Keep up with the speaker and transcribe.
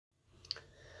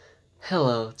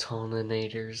Hello,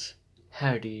 Tolninators.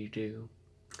 How do you do?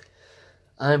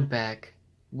 I'm back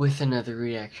with another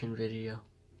reaction video.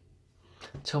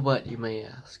 To what, you may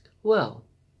ask? Well,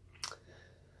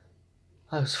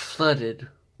 I was flooded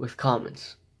with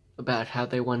comments about how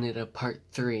they wanted a part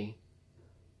 3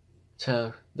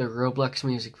 to the Roblox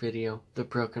music video, The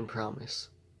Broken Promise.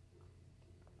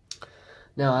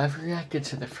 Now, I've reacted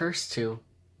to the first two,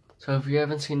 so if you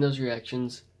haven't seen those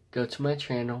reactions, go to my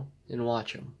channel and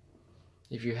watch them.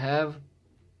 If you have,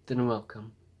 then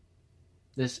welcome.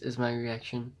 This is my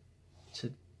reaction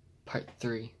to part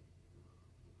 3.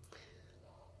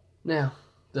 Now,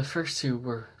 the first two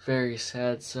were very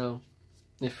sad, so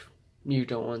if you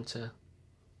don't want to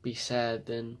be sad,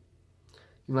 then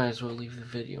you might as well leave the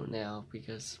video now,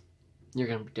 because you're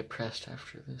going to be depressed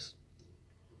after this.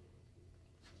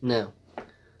 Now,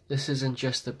 this isn't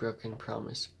just The Broken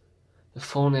Promise. The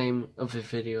full name of the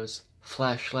video is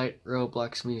Flashlight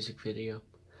Roblox Music Video,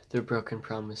 The Broken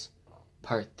Promise,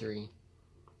 Part 3.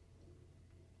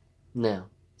 Now,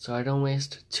 so I don't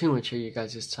waste too much of you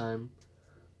guys' time,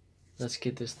 let's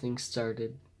get this thing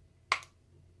started.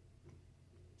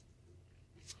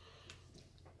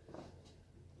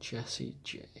 Jesse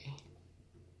J.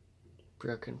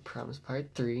 Broken Promise, Part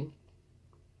 3.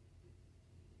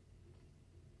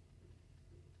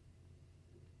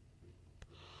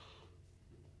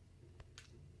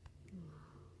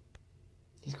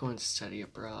 He's going to study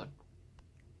abroad.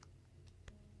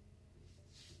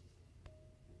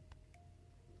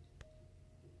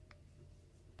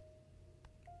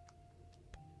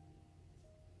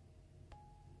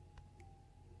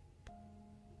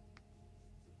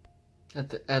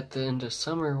 At the end of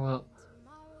summer,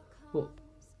 well,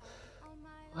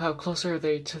 how close are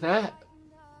they to that?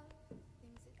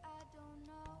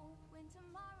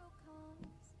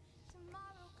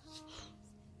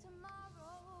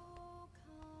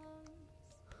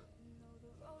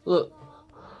 Look,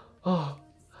 oh,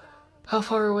 how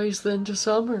far away is the end of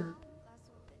summer?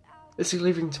 Is he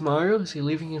leaving tomorrow? Is he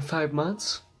leaving in 5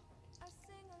 months?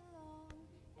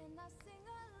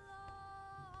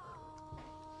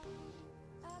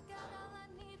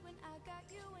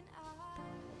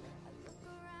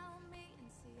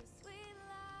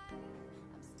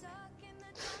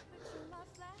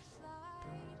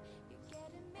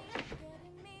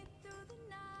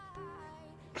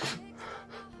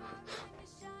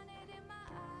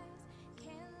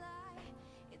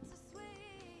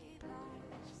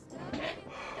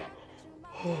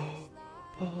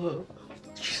 Oh,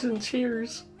 she's in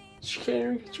tears. She can't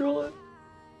even control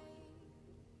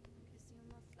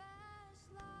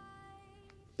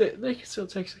it. They can still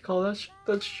text a call.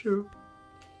 That's true.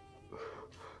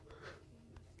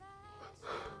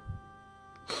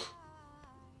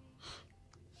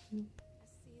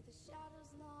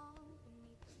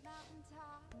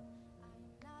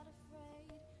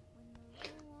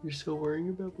 You're still worrying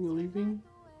about me leaving?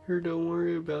 Her, don't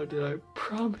worry about it. I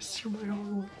promise you're my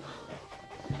only one.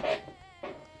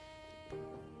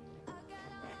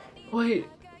 Wait,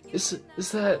 is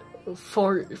that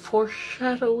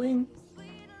foreshadowing?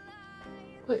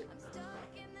 Wait.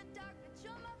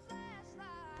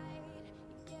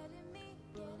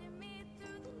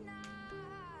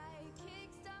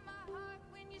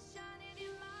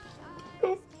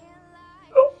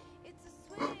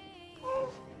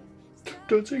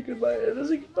 Don't say goodbye. Don't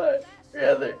say goodbye.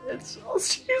 Rather, I'll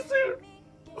see you soon.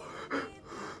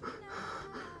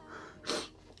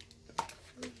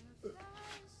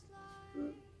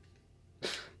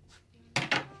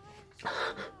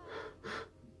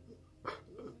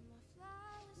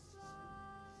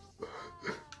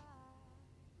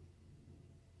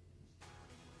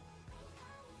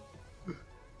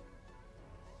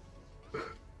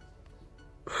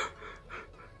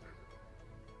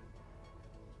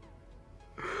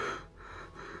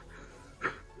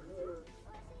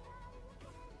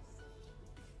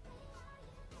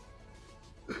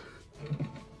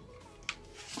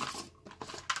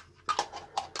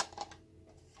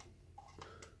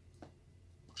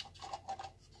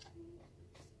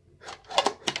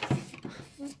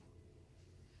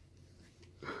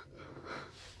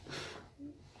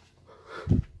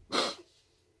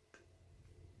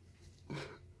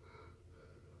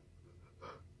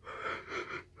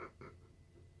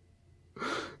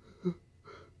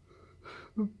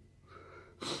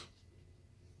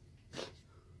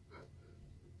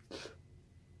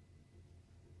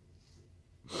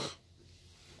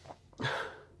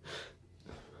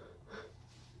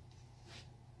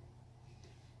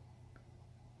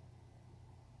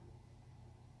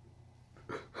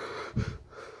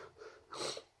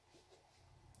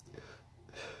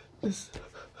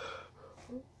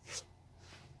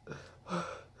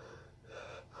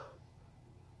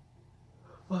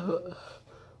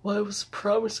 Why was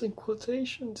promising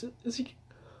quotations? Is he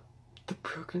the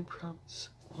broken promise?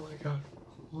 Oh my god.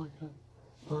 Oh my god.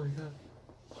 Oh my god.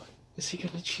 Is he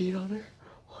gonna cheat on her?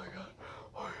 Oh my god.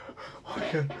 Oh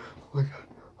my god. Oh my god.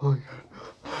 Oh my god. Oh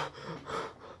my god.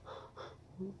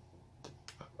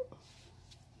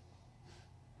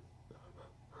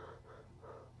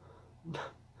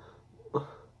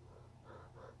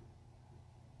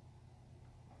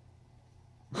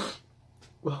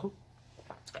 Well,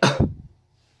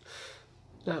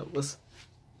 that was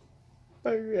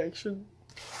my reaction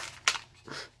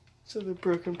to the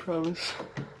broken promise.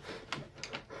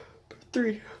 Part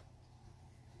 3.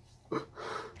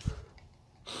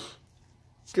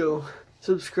 Go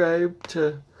subscribe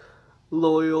to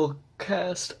Loyal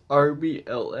Cast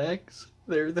RBLX.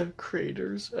 They're the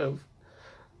creators of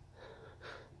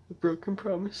the broken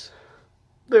promise.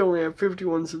 They only have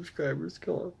 51 subscribers.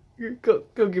 Go on, go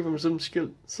give them some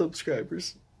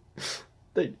subscribers.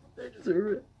 They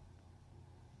deserve it.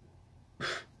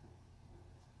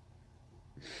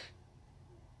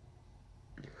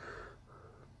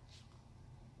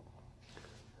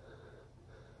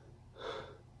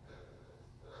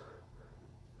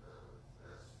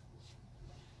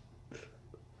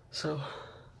 So,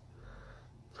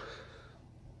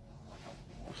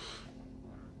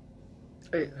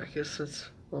 I guess that's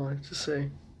all I have to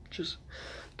say. Just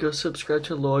go subscribe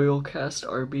to Loyalcast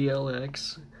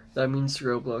RBLX. That means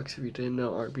Roblox. If you didn't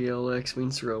know, RBLX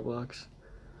means Roblox.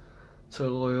 So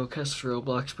Loyalcast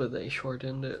Roblox, but they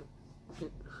shortened it.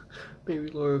 Maybe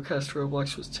Loyalcast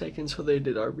Roblox was taken, so they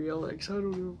did RBLX. I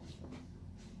don't know.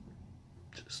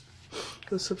 Just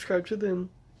go subscribe to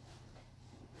them.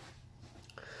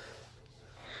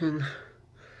 And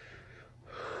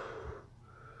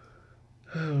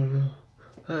I don't know.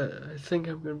 I think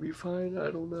I'm gonna be fine.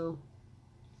 I don't know.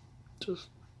 Just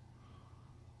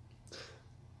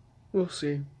we'll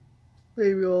see.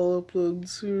 Maybe I'll upload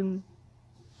soon.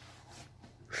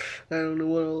 I don't know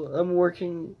what I'm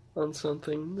working on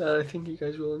something that I think you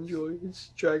guys will enjoy. It's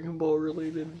Dragon Ball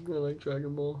related. I like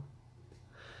Dragon Ball.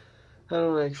 I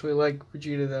don't actually like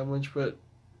Vegeta that much, but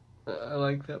I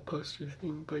like that poster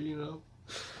thing. But you know.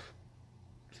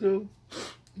 So,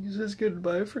 this is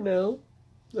goodbye for now.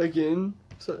 Again,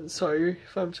 sorry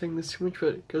if I'm saying this too much,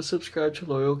 but go subscribe to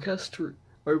Loyalcast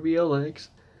RBLX.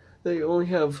 They only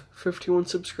have 51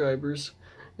 subscribers,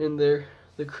 and they're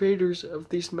the creators of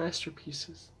these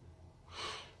masterpieces.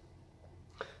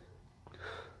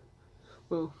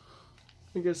 Well,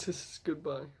 I guess this is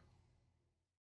goodbye.